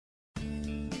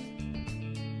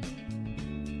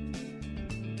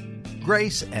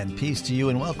Grace and peace to you,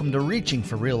 and welcome to Reaching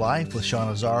for Real Life with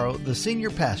Sean Azzaro, the senior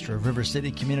pastor of River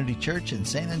City Community Church in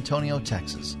San Antonio,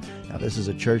 Texas. Now, this is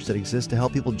a church that exists to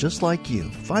help people just like you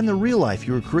find the real life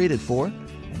you were created for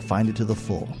and find it to the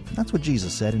full. That's what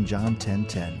Jesus said in John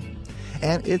 10:10.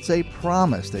 And it's a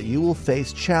promise that you will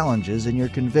face challenges in your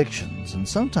convictions, and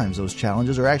sometimes those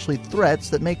challenges are actually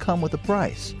threats that may come with a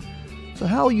price. So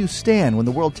how will you stand when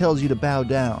the world tells you to bow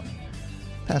down?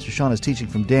 Pastor Sean is teaching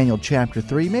from Daniel chapter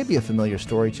 3, maybe a familiar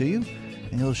story to you,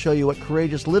 and he'll show you what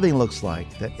courageous living looks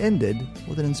like that ended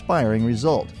with an inspiring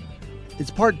result.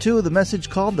 It's part 2 of the message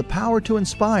called The Power to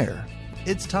Inspire.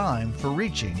 It's time for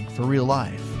Reaching for Real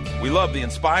Life. We love the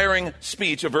inspiring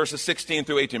speech of verses 16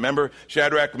 through 18. Remember,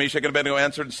 Shadrach, Meshach, and Abednego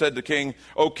answered and said to the king,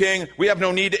 "O king, we have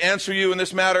no need to answer you in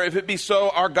this matter. If it be so,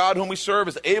 our God whom we serve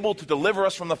is able to deliver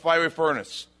us from the fiery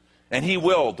furnace. And he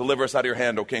will deliver us out of your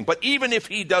hand, O king. But even if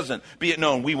he doesn't, be it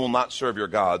known, we will not serve your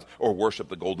gods or worship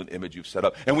the golden image you've set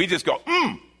up." And we just go,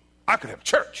 I could have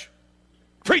church.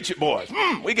 Preach it, boys.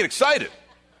 We get excited.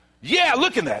 Yeah,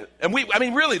 look at that. And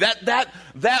really,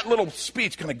 that little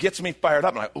speech kind of gets me fired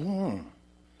up. I'm like,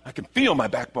 I can feel my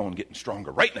backbone getting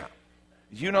stronger right now.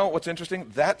 You know what's interesting?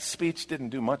 That speech didn't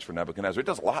do much for Nebuchadnezzar. It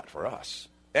does a lot for us.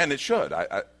 And it should.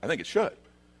 I think it should.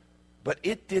 But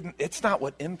it's not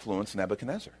what influenced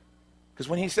Nebuchadnezzar. Because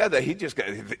when he said that, he just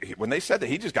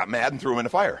got mad and threw him in the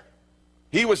fire.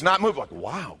 He was not moved. Like,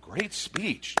 wow, great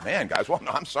speech. Man, guys, well,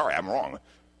 no, I'm sorry, I'm wrong.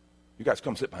 You guys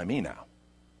come sit by me now.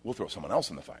 We'll throw someone else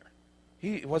in the fire.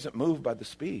 He wasn't moved by the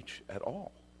speech at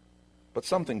all. But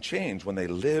something changed when they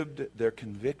lived their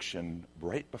conviction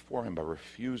right before him by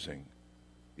refusing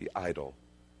the idol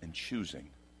and choosing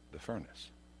the furnace.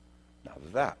 Now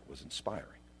that was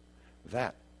inspiring.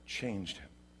 That changed him.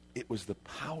 It was the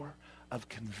power of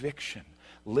conviction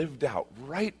lived out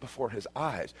right before his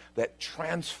eyes that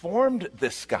transformed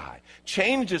this guy,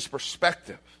 changed his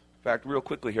perspective. In fact, real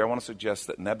quickly here, I want to suggest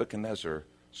that Nebuchadnezzar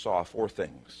saw 4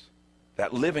 things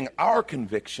that living our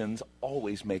convictions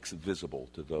always makes visible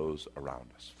to those around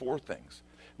us. 4 things.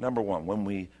 Number 1, when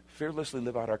we fearlessly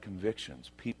live out our convictions,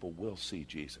 people will see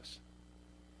Jesus.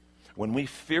 When we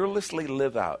fearlessly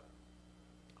live out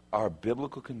our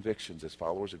biblical convictions as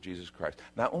followers of Jesus Christ,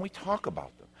 not when we talk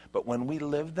about them, but when we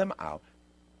live them out,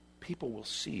 people will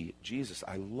see Jesus.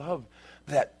 I love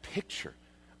that picture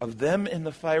of them in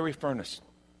the fiery furnace.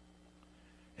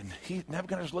 And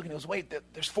Nebuchadnezzar's looking, he goes, wait,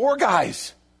 there's 4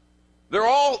 guys. They're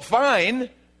all fine,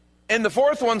 and the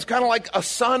 4th one's kind of like a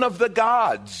son of the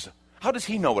gods. How does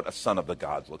he know what a son of the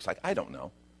gods looks like? I don't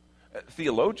know.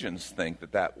 Theologians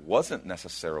think that wasn't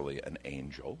necessarily an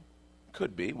angel.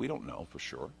 Could be, we don't know for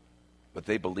sure. But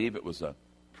they believe it was a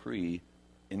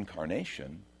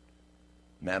pre-incarnation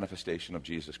manifestation of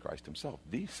Jesus Christ himself,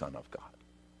 the Son of God.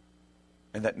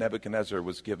 And that Nebuchadnezzar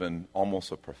was given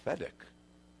almost a prophetic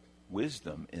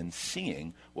wisdom in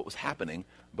seeing what was happening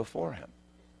before him.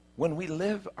 When we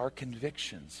live our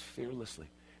convictions fearlessly,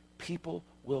 people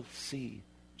will see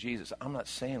Jesus. I'm not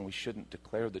saying we shouldn't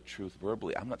declare the truth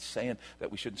verbally. I'm not saying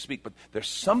that we shouldn't speak. But there's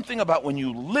something about when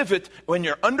you live it, when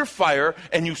you're under fire,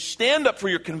 and you stand up for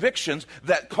your convictions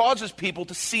that causes people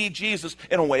to see Jesus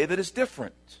in a way that is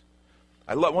different.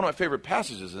 I love one of my favorite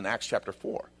passages in Acts chapter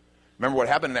 4. Remember what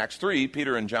happened in Acts 3?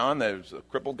 Peter and John, there's a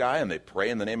crippled guy, and they pray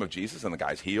in the name of Jesus, and the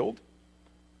guy's healed.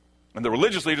 And the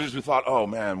religious leaders who thought, oh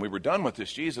man, we were done with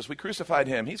this Jesus. We crucified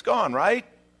him. He's gone, right?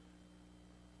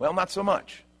 Well, not so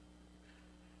much.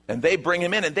 And they bring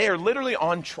him in, and they are literally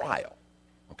on trial.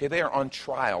 Okay, they are on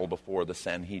trial before the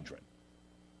Sanhedrin.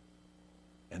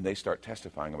 And they start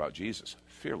testifying about Jesus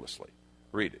fearlessly.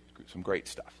 Read it. Some great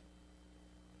stuff.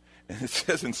 And it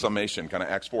says in summation, kind of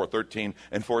Acts 4:13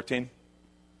 and 14.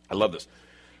 I love this.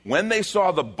 When they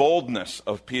saw the boldness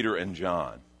of Peter and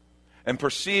John and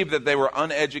perceived that they were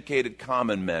uneducated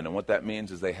common men, and what that means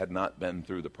is they had not been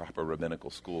through the proper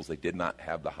rabbinical schools. They did not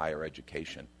have the higher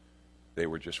education. They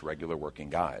were just regular working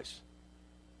guys.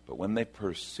 But when they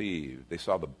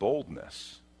saw the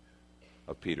boldness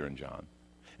of Peter and John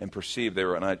and perceived they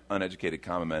were uneducated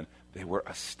common men, they were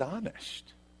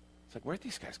astonished. It's like, where'd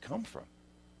these guys come from?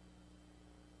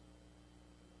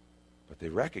 But they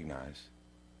recognized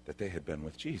that they had been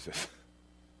with Jesus.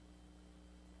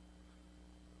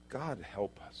 God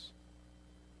help us.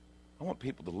 I want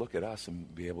people to look at us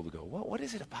and be able to go, well, what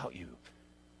is it about you?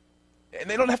 And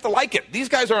they don't have to like it. These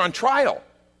guys are on trial.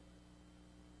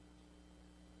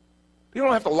 You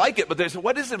don't have to like it, but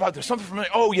what is it about? There's something familiar.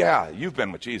 Oh, yeah, you've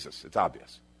been with Jesus. It's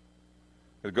obvious.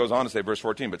 It goes on to say, verse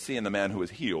 14, but seeing the man who was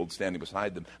healed standing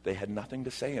beside them, they had nothing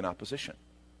to say in opposition.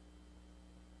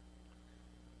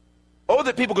 Oh,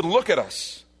 that people could look at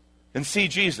us and see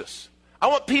Jesus. I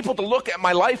want people to look at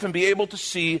my life and be able to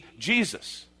see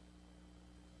Jesus.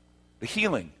 The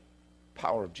healing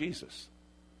power of Jesus.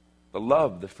 The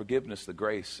love, the forgiveness, the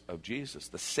grace of Jesus.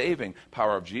 The saving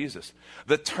power of Jesus.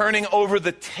 The turning over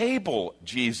the table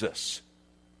Jesus.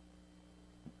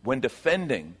 When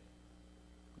defending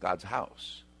God's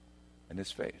house and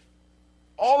his faith.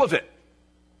 All of it.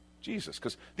 Jesus.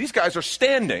 Because these guys are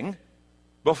standing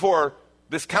before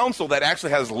this council that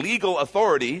actually has legal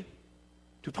authority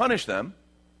to punish them,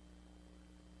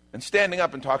 and standing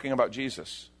up and talking about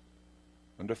Jesus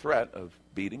under threat of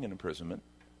beating and imprisonment.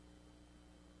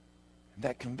 And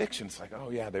that conviction, it's like,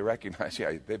 oh yeah, they recognize,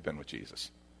 yeah, they've been with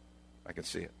Jesus. I can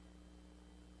see it.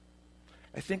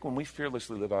 I think when we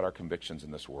fearlessly live out our convictions in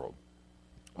this world,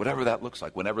 whatever that looks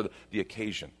like, whenever the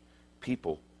occasion,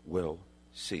 people will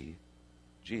see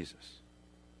Jesus.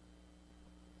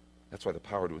 That's why the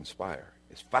power to inspire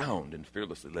is found in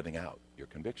fearlessly living out your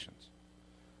convictions.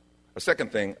 A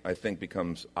second thing I think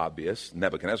becomes obvious.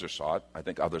 Nebuchadnezzar saw it. I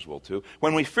think others will too.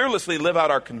 When we fearlessly live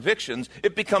out our convictions,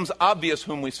 it becomes obvious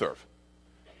whom we serve.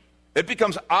 It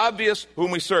becomes obvious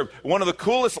whom we serve. One of the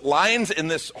coolest lines in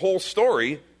this whole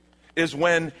story is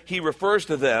when he refers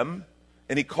to them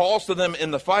and he calls to them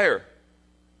in the fire.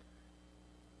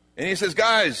 And he says,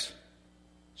 guys,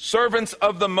 servants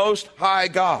of the Most High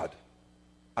God.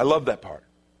 I love that part.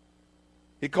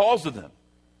 He calls to them.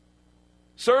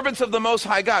 Servants of the Most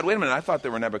High God. Wait a minute, I thought they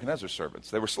were Nebuchadnezzar's servants.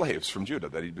 They were slaves from Judah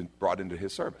that he'd been brought into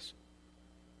his service.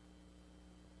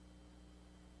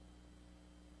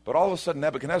 But all of a sudden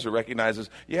Nebuchadnezzar recognizes,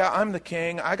 yeah, I'm the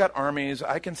king, I got armies,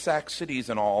 I can sack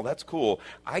cities and all, that's cool.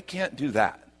 I can't do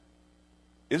that.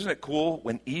 Isn't it cool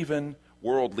when even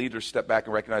world leaders step back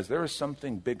and recognize there is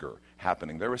something bigger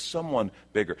happening, there is someone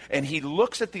bigger. And he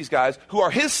looks at these guys who are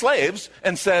his slaves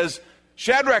and says,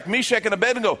 Shadrach, Meshach, and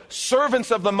Abednego,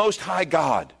 servants of the Most High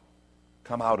God,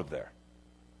 come out of there.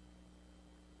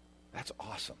 That's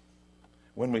awesome.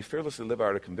 When we fearlessly live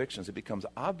out our convictions, it becomes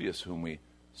obvious whom we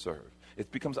serve.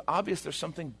 It becomes obvious there's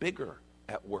something bigger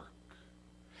at work.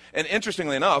 And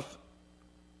interestingly enough,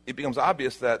 it becomes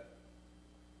obvious that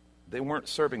they weren't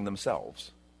serving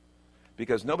themselves.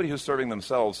 Because nobody who's serving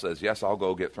themselves says, yes, I'll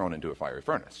go get thrown into a fiery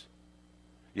furnace.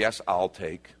 Yes, I'll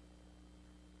take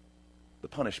the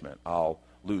punishment. I'll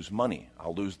lose money.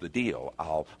 I'll lose the deal.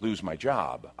 I'll lose my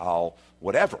job. I'll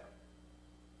whatever.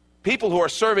 People who are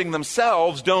serving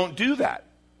themselves don't do that.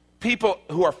 People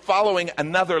who are following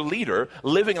another leader,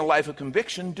 living a life of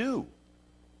conviction, do.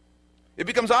 It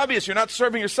becomes obvious you're not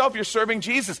serving yourself, you're serving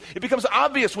Jesus. It becomes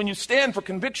obvious when you stand for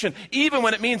conviction, even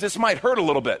when it means this might hurt a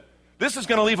little bit. This is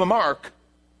going to leave a mark.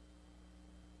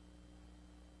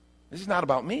 This is not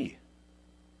about me.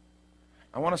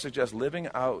 I want to suggest living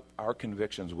out our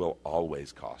convictions will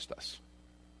always cost us.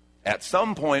 At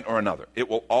some point or another, it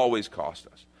will always cost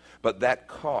us. But that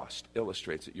cost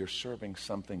illustrates that you're serving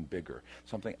something bigger,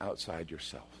 something outside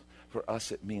yourself. For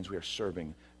us, it means we are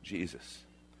serving Jesus.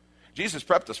 Jesus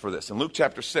prepped us for this. In Luke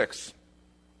chapter 6,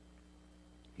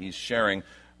 he's sharing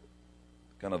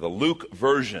kind of the Luke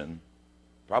version,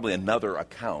 probably another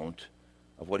account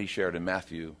of what he shared in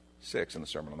Matthew 6 in the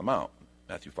Sermon on the Mount.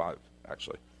 Matthew 5,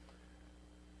 actually.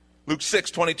 Luke 6,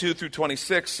 22 through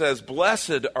 26 says,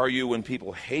 blessed are you when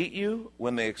people hate you,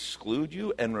 when they exclude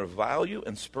you and revile you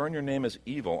and spurn your name as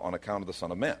evil on account of the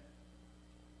Son of Man.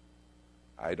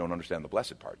 I don't understand the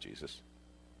blessed part, Jesus.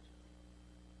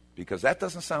 Because that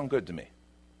doesn't sound good to me.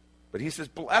 But he says,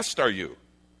 blessed are you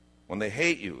when they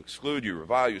hate you, exclude you,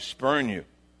 revile you, spurn you.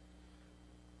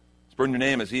 Spurn your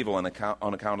name as evil on account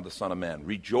of the Son of Man.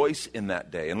 Rejoice in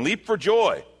that day and leap for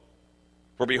joy.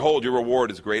 For behold, your reward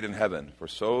is great in heaven, for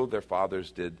so their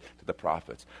fathers did to the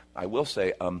prophets. I will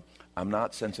say, I'm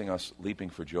not sensing us leaping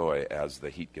for joy as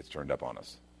the heat gets turned up on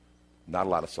us. Not a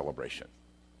lot of celebration.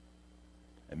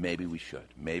 And maybe we should.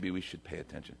 Maybe we should pay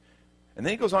attention. And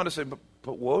then he goes on to say,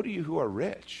 but woe to you who are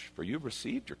rich, for you've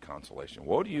received your consolation.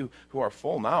 Woe to you who are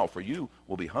full now, for you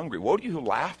will be hungry. Woe to you who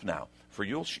laugh now, for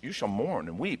you shall mourn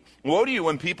and weep. Woe to you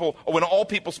when all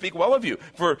people speak well of you,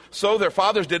 for so their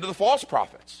fathers did to the false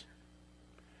prophets.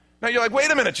 Now you're like, wait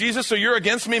a minute, Jesus, so you're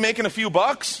against me making a few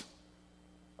bucks?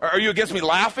 Are you against me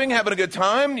laughing, having a good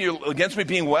time? You're against me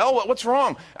being well? What's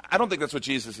wrong? I don't think that's what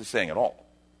Jesus is saying at all.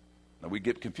 Now, we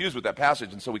get confused with that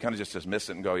passage, and so we kind of just dismiss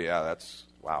it and go, yeah, that's,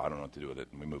 wow, I don't know what to do with it,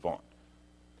 and we move on.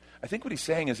 I think what he's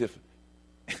saying is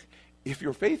if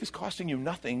your faith is costing you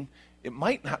nothing, it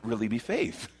might not really be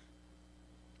faith.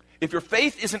 If your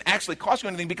faith isn't actually costing you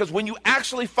anything, because when you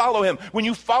actually follow him, when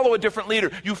you follow a different leader,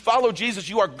 you follow Jesus,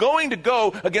 you are going to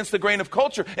go against the grain of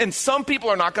culture, and some people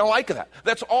are not going to like that.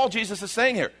 That's all Jesus is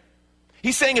saying here.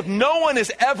 He's saying if no one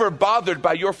is ever bothered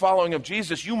by your following of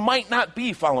Jesus, you might not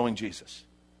be following Jesus.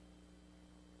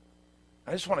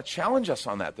 I just want to challenge us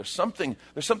on that. There's something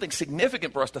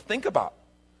significant for us to think about.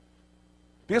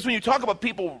 Because when you talk about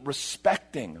people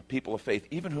respecting people of faith,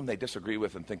 even whom they disagree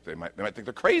with and think they might think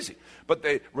they're crazy, but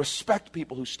they respect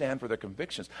people who stand for their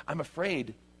convictions, I'm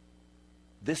afraid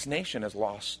this nation has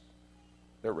lost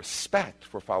their respect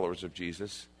for followers of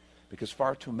Jesus because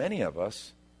far too many of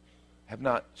us have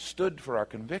not stood for our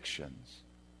convictions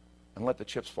and let the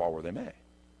chips fall where they may.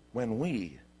 When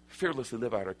we fearlessly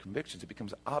live out our convictions, it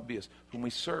becomes obvious whom we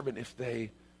serve, and if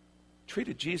they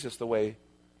treated Jesus the way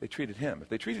they treated him, if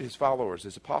they treated his followers,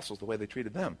 his apostles, the way they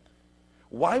treated them,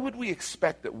 why would we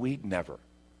expect that we'd never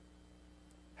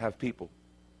have people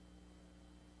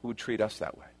who would treat us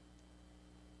that way?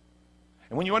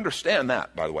 And when you understand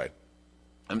that, by the way,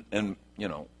 and you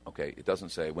know, okay, it doesn't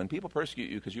say, when people persecute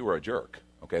you because you were a jerk,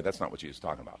 okay, that's not what Jesus is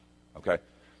talking about, okay?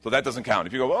 So that doesn't count.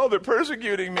 If you go, oh, they're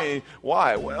persecuting me.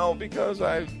 Why? Well, because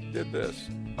I did this.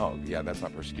 Oh, yeah, that's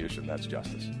not persecution, that's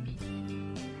justice.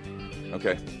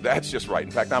 Okay, that's just right.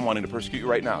 In fact, I'm wanting to persecute you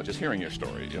right now, just hearing your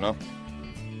story, you know?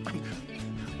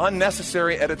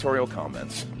 Unnecessary editorial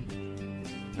comments.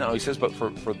 No, he says, but for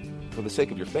the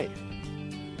sake of your faith.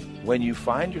 When you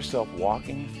find yourself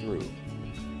walking through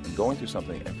and going through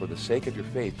something, and for the sake of your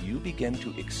faith, you begin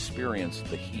to experience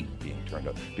the heat being turned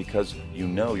up because you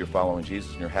know you're following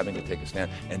Jesus and you're having to take a stand,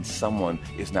 and someone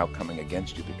is now coming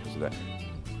against you because of that.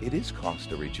 It is cause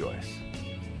to rejoice.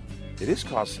 It is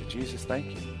cause to say, Jesus, thank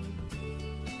you.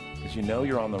 Because you know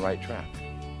you're on the right track.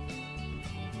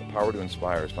 The power to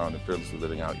inspire is found in fearlessly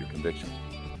living out your convictions.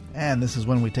 And this is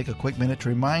when we take a quick minute to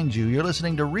remind you you're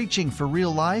listening to Reaching for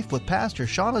Real Life with Pastor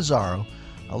Sean Azzaro,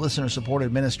 a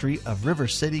listener-supported ministry of River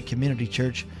City Community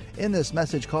Church, in this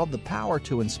message called The Power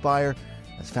to Inspire,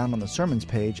 that's found on the sermons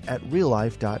page at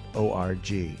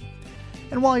reallife.org.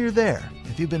 And while you're there,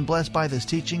 if you've been blessed by this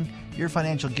teaching, your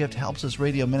financial gift helps this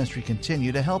radio ministry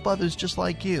continue to help others just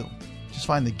like you. Just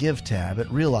find the Give tab at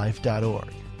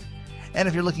reallife.org. And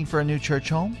if you're looking for a new church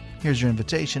home, here's your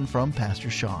invitation from Pastor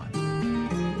Sean.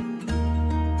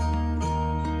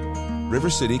 River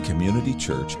City Community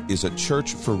Church is a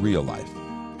church for real life.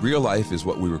 Real life is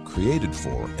what we were created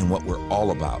for and what we're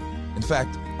all about. In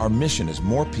fact, our mission is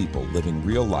more people living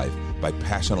real life by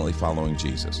passionately following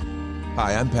Jesus.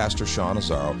 Hi, I'm Pastor Sean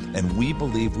Azzaro, and we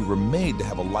believe we were made to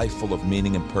have a life full of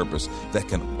meaning and purpose that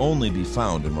can only be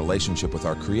found in relationship with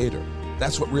our Creator.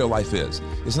 That's what real life is.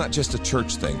 It's not just a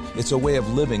church thing. It's a way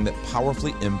of living that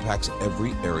powerfully impacts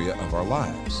every area of our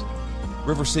lives.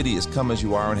 River City is come as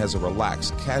you are and has a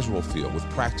relaxed, casual feel with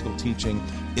practical teaching,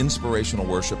 inspirational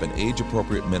worship, and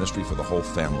age-appropriate ministry for the whole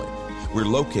family. We're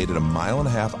located 1.5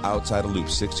 miles outside of Loop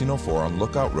 1604 on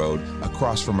Lookout Road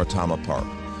across from Retama Park.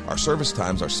 Our service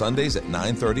times are Sundays at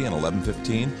 9:30 and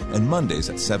 11:15 and Mondays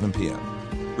at 7 p.m.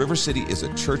 River City is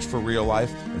a church for real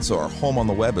life, and so our home on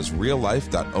the web is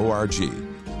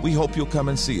reallife.org. We hope you'll come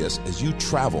and see us as you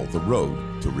travel the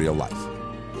road to real life.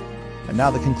 And now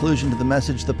the conclusion to the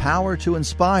message, The Power to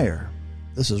Inspire.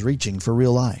 This is Reaching for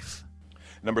Real Life.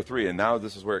 Number 3, and now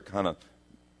this is where it kind of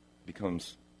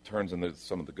turns into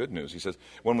some of the good news. He says,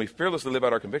 when we fearlessly live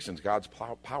out our convictions, God's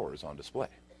power is on display.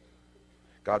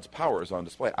 God's power is on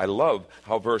display. I love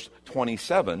how verse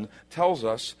 27 tells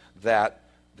us that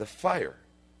the fire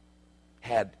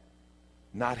had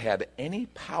not had any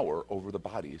power over the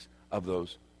bodies of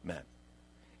those men.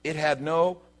 It had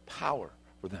no power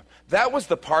for them. That was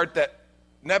the part that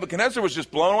Nebuchadnezzar was just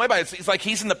blown away by. It's like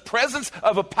he's in the presence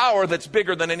of a power that's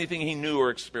bigger than anything he knew or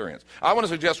experienced. I want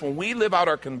to suggest when we live out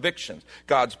our convictions,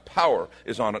 God's power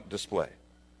is on display.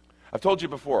 I've told you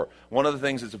before, one of the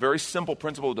things, it's a very simple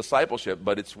principle of discipleship,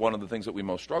 but it's one of the things that we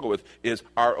most struggle with, is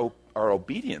our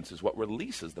obedience is what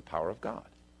releases the power of God.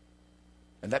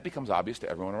 And that becomes obvious to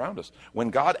everyone around us.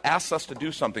 When God asks us to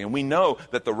do something, and we know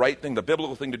that the right thing, the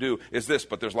biblical thing to do is this,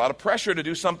 but there's a lot of pressure to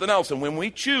do something else. And when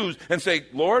we choose and say,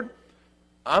 Lord,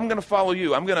 I'm going to follow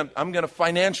you. I'm going to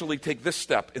financially take this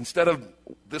step instead of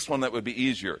this one that would be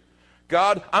easier.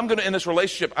 God, I'm going to, in this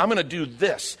relationship, I'm going to do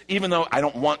this, even though I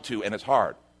don't want to and it's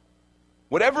hard.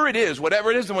 Whatever it is,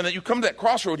 and when you come to that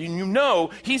crossroad and you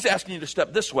know he's asking you to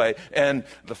step this way, and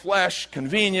the flesh,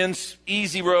 convenience,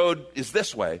 easy road is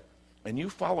this way, and you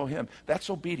follow him, that's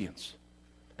obedience.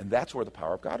 And that's where the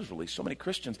power of God is released. So many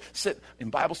Christians sit in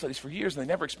Bible studies for years and they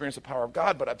never experience the power of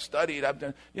God, but I've studied, I've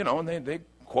done, and they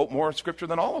quote more scripture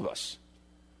than all of us.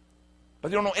 But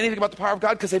they don't know anything about the power of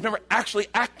God because they've never actually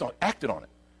acted on it.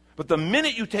 But the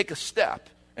minute you take a step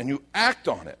and you act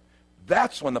on it,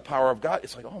 that's when the power of God,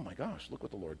 it's like, oh my gosh, look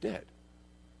what the Lord did.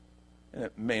 And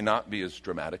it may not be as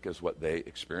dramatic as what they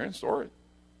experienced, or it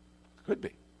Could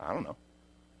be. I don't know.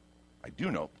 I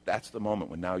do know that's the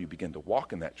moment when now you begin to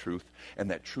walk in that truth,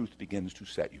 and that truth begins to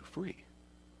set you free.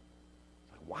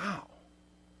 Like, wow.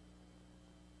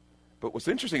 But what's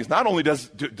interesting is not only does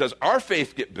our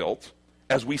faith get built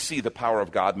as we see the power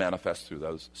of God manifest through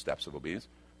those steps of obedience,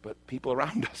 but people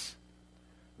around us,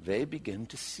 they begin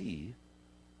to see,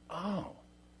 the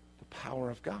power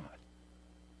of God.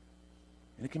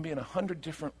 And it can be in 100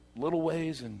 different little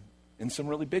ways and in some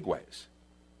really big ways.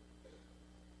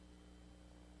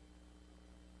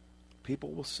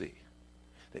 People will see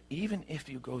that even if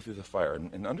you go through the fire,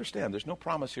 and understand, there's no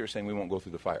promise here saying we won't go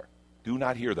through the fire. Do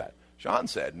not hear that. Sean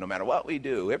said, no matter what we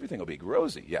do, everything will be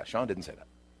rosy. Yeah, Sean didn't say that,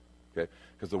 okay?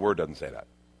 Because the Word doesn't say that.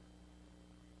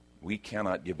 We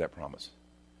cannot give that promise.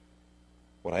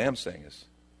 What I am saying is,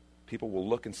 people will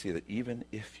look and see that even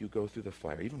if you go through the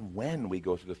fire, even when we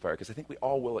go through the fire, because I think we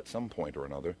all will at some point or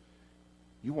another,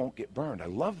 you won't get burned. I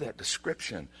love that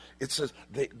description. It says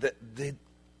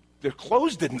their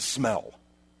clothes didn't smell.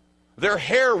 Their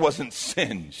hair wasn't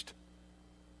singed.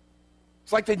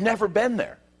 It's like they'd never been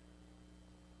there.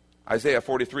 Isaiah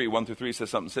 43, 1-3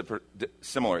 says something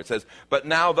similar. It says, but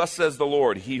now thus says the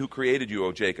Lord, he who created you,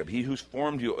 O Jacob, he who's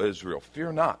formed you, O Israel,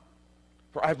 fear not,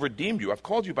 for I've redeemed you. I've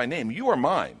called you by name. You are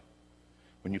mine.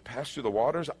 When you pass through the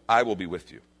waters, I will be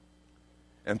with you.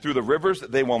 And through the rivers,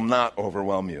 they will not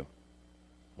overwhelm you.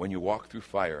 When you walk through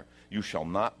fire, you shall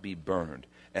not be burned,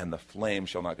 and the flame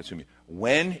shall not consume you.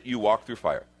 When you walk through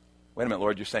fire. Wait a minute,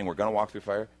 Lord, you're saying we're going to walk through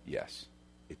fire? Yes.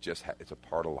 It's a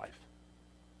part of life.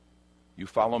 You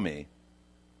follow me.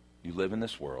 You live in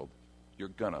this world. You're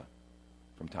going to,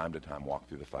 from time to time, walk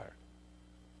through the fire.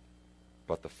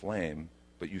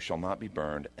 But you shall not be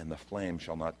burned, and the flame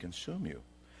shall not consume you.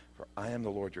 For I am the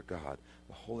Lord your God,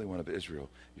 the Holy One of Israel,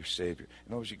 your Savior.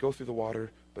 In other words, you go through the water,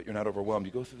 but you're not overwhelmed.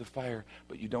 You go through the fire,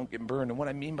 but you don't get burned. And what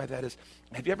I mean by that is,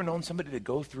 have you ever known somebody to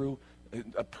go through,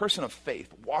 a person of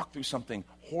faith, walk through something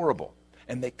horrible,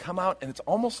 and they come out, and it's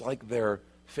almost like their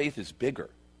faith is bigger.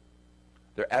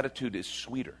 Their attitude is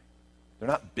sweeter. They're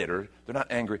not bitter. They're not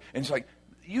angry. And it's like,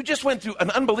 you just went through an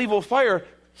unbelievable fire.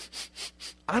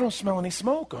 I don't smell any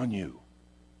smoke on you.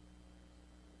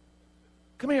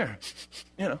 Come here.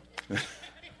 You know.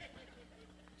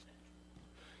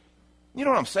 You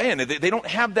know what I'm saying? They don't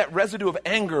have that residue of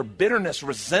anger, bitterness,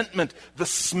 resentment, the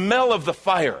smell of the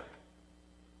fire.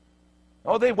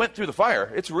 Oh, they went through the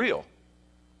fire. It's real.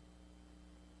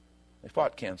 They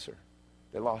fought cancer.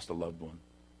 They lost a loved one.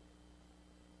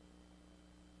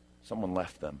 Someone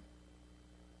left them.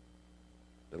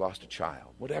 They lost a child.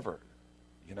 Whatever,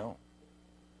 you know.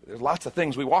 There's lots of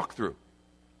things we walk through.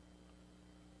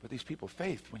 But these people of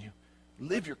faith, when you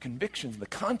live your convictions in the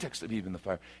context of even the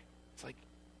fire, it's like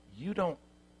you don't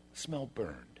smell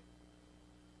burned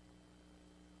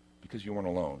because you weren't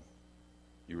alone.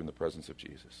 You were in the presence of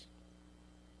Jesus.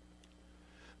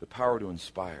 The power to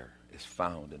inspire is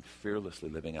found in fearlessly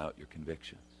living out your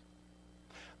convictions.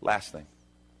 Last thing,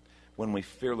 when we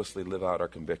fearlessly live out our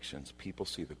convictions, people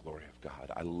see the glory of God.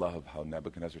 I love how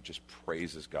Nebuchadnezzar just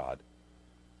praises God.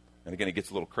 And again, it gets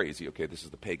a little crazy. Okay, this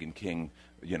is the pagan king,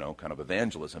 kind of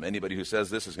evangelism. Anybody who says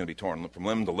this is going to be torn from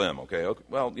limb to limb. Okay,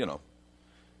 well,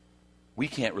 we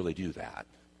can't really do that.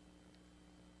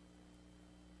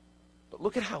 But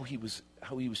look at how he was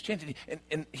changed.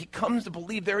 And he comes to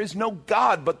believe there is no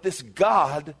God but this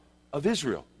God of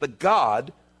Israel, the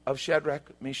God of Shadrach,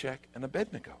 Meshach, and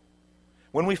Abednego.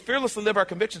 When we fearlessly live our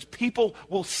convictions, people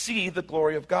will see the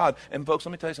glory of God. And folks,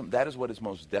 let me tell you something. That is what is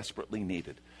most desperately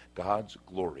needed. God's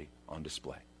glory on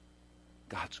display.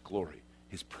 God's glory,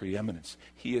 his preeminence.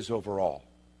 He is over all.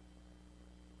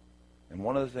 And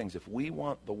one of the things, if we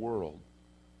want the world,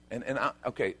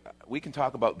 we can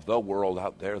talk about the world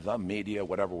out there, the media,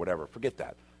 whatever. Forget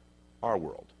that. Our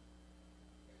world.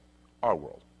 Our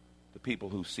world. The people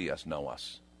who see us know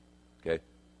us. Okay?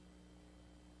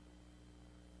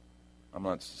 I'm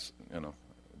not,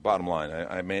 bottom line,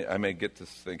 I may get to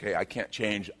think, hey, I can't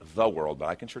change the world, but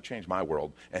I can sure change my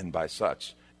world, and by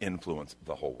such, influence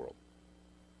the whole world.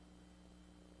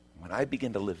 When I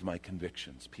begin to live my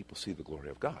convictions, people see the glory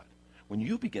of God. When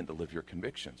you begin to live your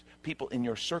convictions, people in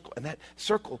your circle, and that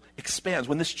circle expands.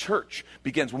 When this church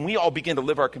begins, when we all begin to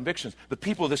live our convictions, the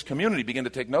people of this community begin to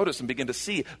take notice and begin to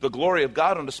see the glory of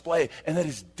God on display, and that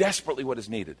is desperately what is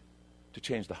needed to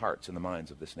change the hearts and the minds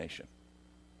of this nation.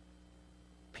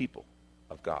 People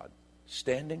of God,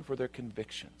 standing for their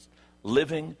convictions,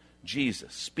 living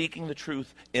Jesus, speaking the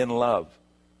truth in love,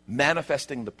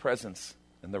 manifesting the presence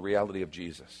and the reality of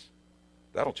Jesus.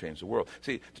 That'll change the world.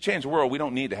 See, to change the world, we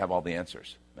don't need to have all the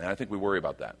answers. And I think we worry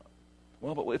about that.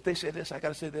 Well, but if they say this, I got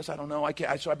to say this. I don't know. I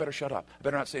can't. So I better shut up. I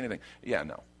better not say anything. Yeah,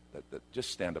 no. that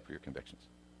just stand up for your convictions.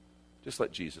 Just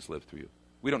let Jesus live through you.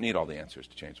 We don't need all the answers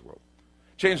to change the world.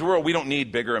 Change the world, we don't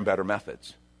need bigger and better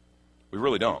methods. We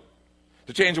really don't.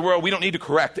 To change the world, we don't need to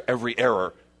correct every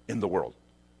error in the world.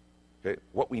 Okay?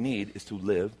 What we need is to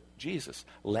live Jesus.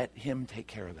 Let him take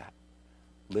care of that.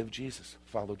 Live Jesus.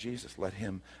 Follow Jesus. Let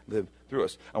him live through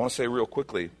us. I want to say real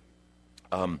quickly,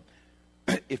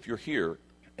 if you're here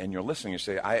and you're listening, you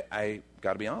say, I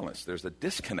got to be honest, there's a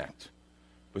disconnect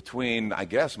between, I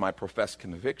guess, my professed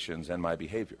convictions and my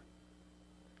behavior.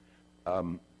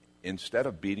 Instead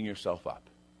of beating yourself up,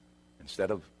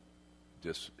 instead of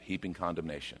just heaping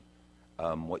condemnation,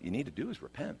 what you need to do is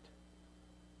repent.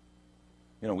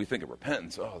 You know, we think of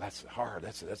repentance, oh, that's hard,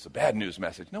 that's a bad news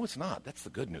message. No, it's not. That's the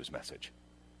good news message.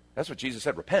 That's what Jesus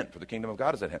said, repent, for the kingdom of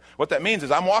God is at hand. What that means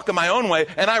is I'm walking my own way,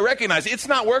 and I recognize it's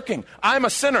not working. I'm a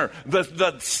sinner.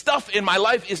 The stuff in my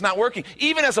life is not working.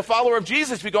 Even as a follower of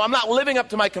Jesus, if you go, I'm not living up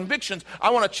to my convictions, I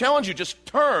want to challenge you, just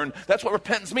turn. That's what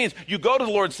repentance means. You go to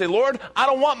the Lord and say, Lord, I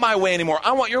don't want my way anymore.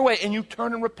 I want your way. And you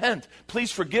turn and repent. Please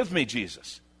forgive me,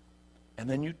 Jesus. And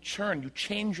then you turn, you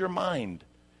change your mind,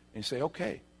 and you say,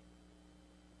 okay,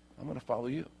 I'm going to follow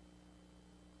you.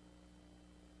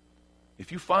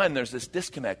 If you find there's this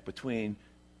disconnect between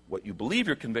what you believe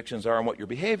your convictions are and what your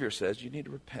behavior says, you need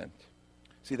to repent.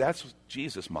 See, that's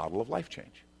Jesus' model of life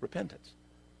change, repentance.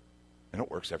 And it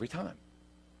works every time.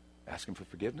 Ask him for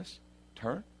forgiveness,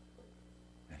 turn,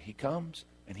 and he comes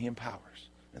and he empowers.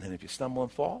 And then if you stumble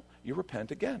and fall, you repent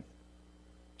again.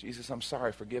 Jesus, I'm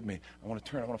sorry, forgive me. I want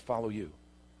to turn, I want to follow you.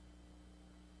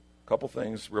 A couple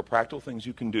things, real practical things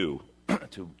you can do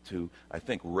to I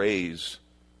think, raise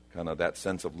kind of that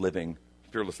sense of living,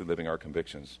 fearlessly living our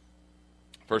convictions.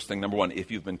 First thing, number one,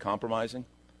 if you've been compromising,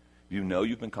 you know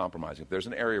you've been compromising. If there's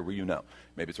an area where you know,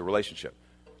 maybe it's a relationship.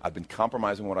 I've been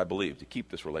compromising what I believe to keep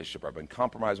this relationship. I've been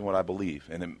compromising what I believe.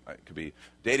 And it could be a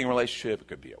dating relationship. It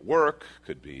could be at work. It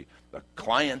could be a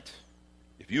client.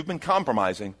 If you've been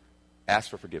compromising, ask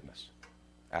for forgiveness.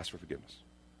 Ask for forgiveness.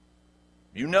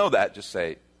 You know that, just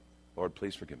say, Lord,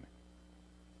 please forgive me.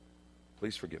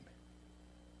 Please forgive me.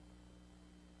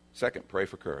 Second, pray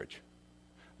for courage.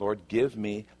 Lord, give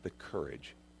me the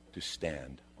courage to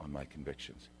stand on my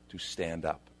convictions, to stand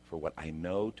up for what I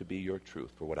know to be your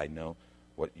truth, for what I know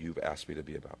what you've asked me to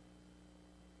be about.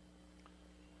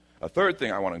 A third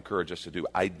thing I want to encourage us to do,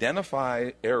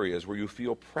 identify areas where you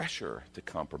feel pressure to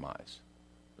compromise,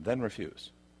 then refuse.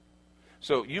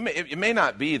 So it may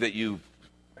not be that you've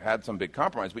had some big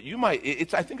compromise, but you might,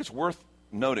 I think it's worth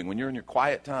noting when you're in your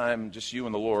quiet time, just you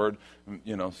and the Lord,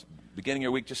 you know, beginning of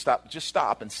your week, just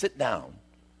stop and sit down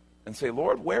and say,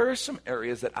 Lord, where are some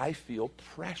areas that I feel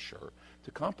pressure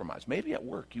to compromise? Maybe at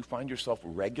work you find yourself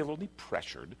regularly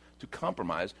pressured to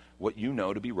compromise what you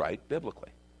know to be right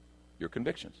biblically, your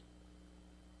convictions.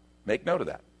 Make note of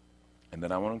that. And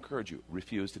then I want to encourage you,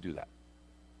 refuse to do that.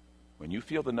 When you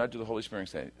feel the nudge of the Holy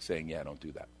Spirit saying, yeah, don't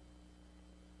do that,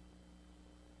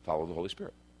 follow the Holy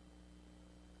Spirit.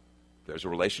 There's a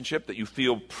relationship that you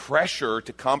feel pressure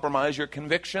to compromise your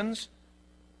convictions,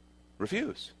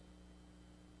 refuse.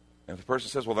 And if the person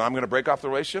says, well, then I'm going to break off the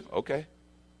relationship, okay.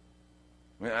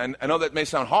 I know that may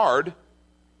sound hard,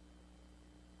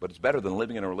 but it's better than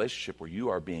living in a relationship where you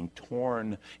are being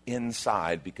torn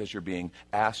inside because you're being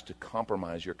asked to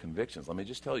compromise your convictions. Let me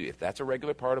just tell you, if that's a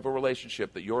regular part of a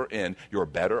relationship that you're in, you're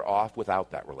better off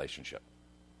without that relationship.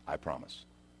 I promise.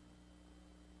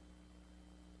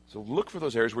 So look for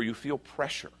those areas where you feel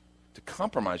pressure to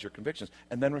compromise your convictions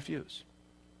and then refuse.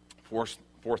 Fourth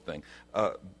thing,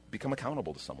 become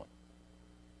accountable to someone.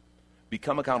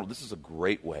 Become accountable. This is a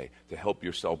great way to help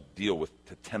yourself deal with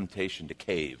the temptation to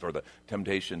cave or the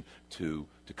temptation to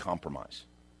compromise.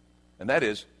 And that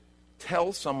is,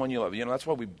 tell someone you love. You know, that's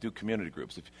why we do community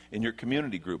groups. If in your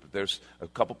community group, if there's a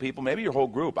couple people, maybe your whole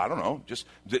group, I don't know, just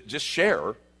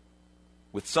share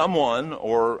with someone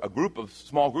or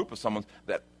small group of someone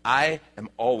that I am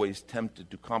always tempted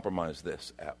to compromise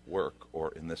this at work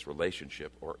or in this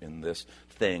relationship or in this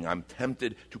thing. I'm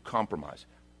tempted to compromise.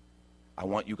 I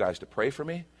want you guys to pray for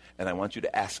me, and I want you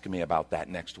to ask me about that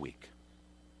next week.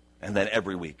 And then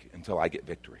every week until I get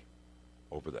victory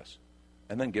over this.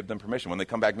 And then give them permission. When they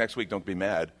come back next week, don't be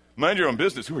mad. Mind your own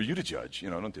business. Who are you to judge? You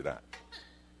know, don't do that.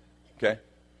 Okay?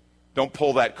 Don't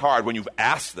pull that card when you've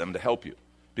asked them to help you.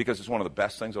 Because it's one of the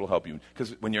best things that will help you.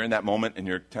 Because when you're in that moment and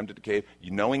you're tempted to cave,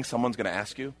 knowing someone's going to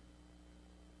ask you,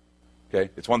 okay,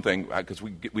 it's one thing, because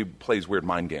we play these weird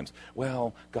mind games.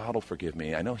 Well, God will forgive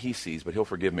me. I know he sees, but he'll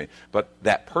forgive me. But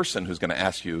that person who's going to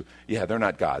ask you, yeah, they're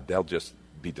not God. They'll just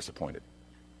be disappointed.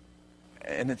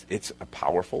 And it's a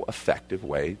powerful, effective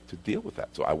way to deal with that.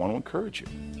 So I want to encourage you.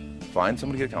 Find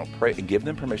somebody to get accountable, pray, and give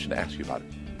them permission to ask you about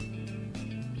it.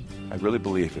 I really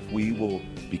believe if we will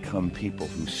become people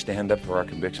who stand up for our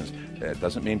convictions, that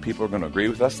doesn't mean people are going to agree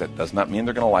with us. That does not mean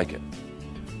they're going to like it.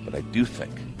 But I do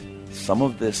think some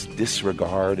of this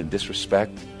disregard and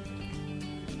disrespect,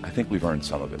 I think we've earned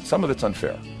some of it. Some of it's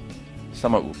unfair.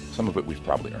 Some of it we've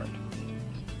probably earned.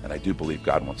 And I do believe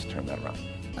God wants to turn that around.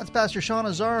 That's Pastor Sean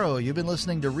Azzaro. You've been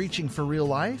listening to Reaching for Real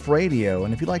Life Radio,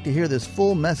 and if you'd like to hear this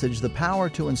full message, The Power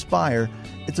to Inspire,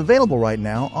 it's available right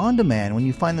now on demand when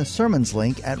you find the sermons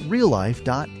link at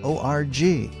reallife.org.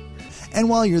 And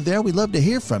while you're there, we'd love to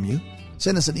hear from you.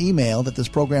 Send us an email that this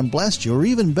program blessed you, or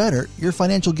even better, your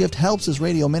financial gift helps this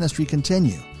radio ministry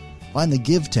continue. Find the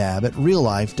Give tab at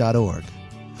reallife.org.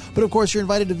 But of course, you're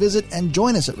invited to visit and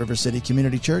join us at River City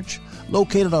Community Church,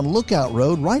 located on Lookout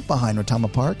Road right behind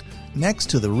Rotama Park, next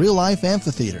to the Real Life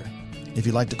Amphitheater. If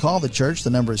you'd like to call the church, the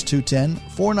number is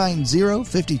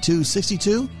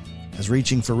 210-490-5262, as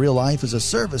Reaching for Real Life is a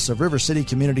service of River City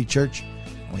Community Church.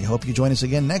 And we hope you join us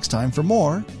again next time for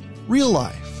more Real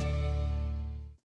Life.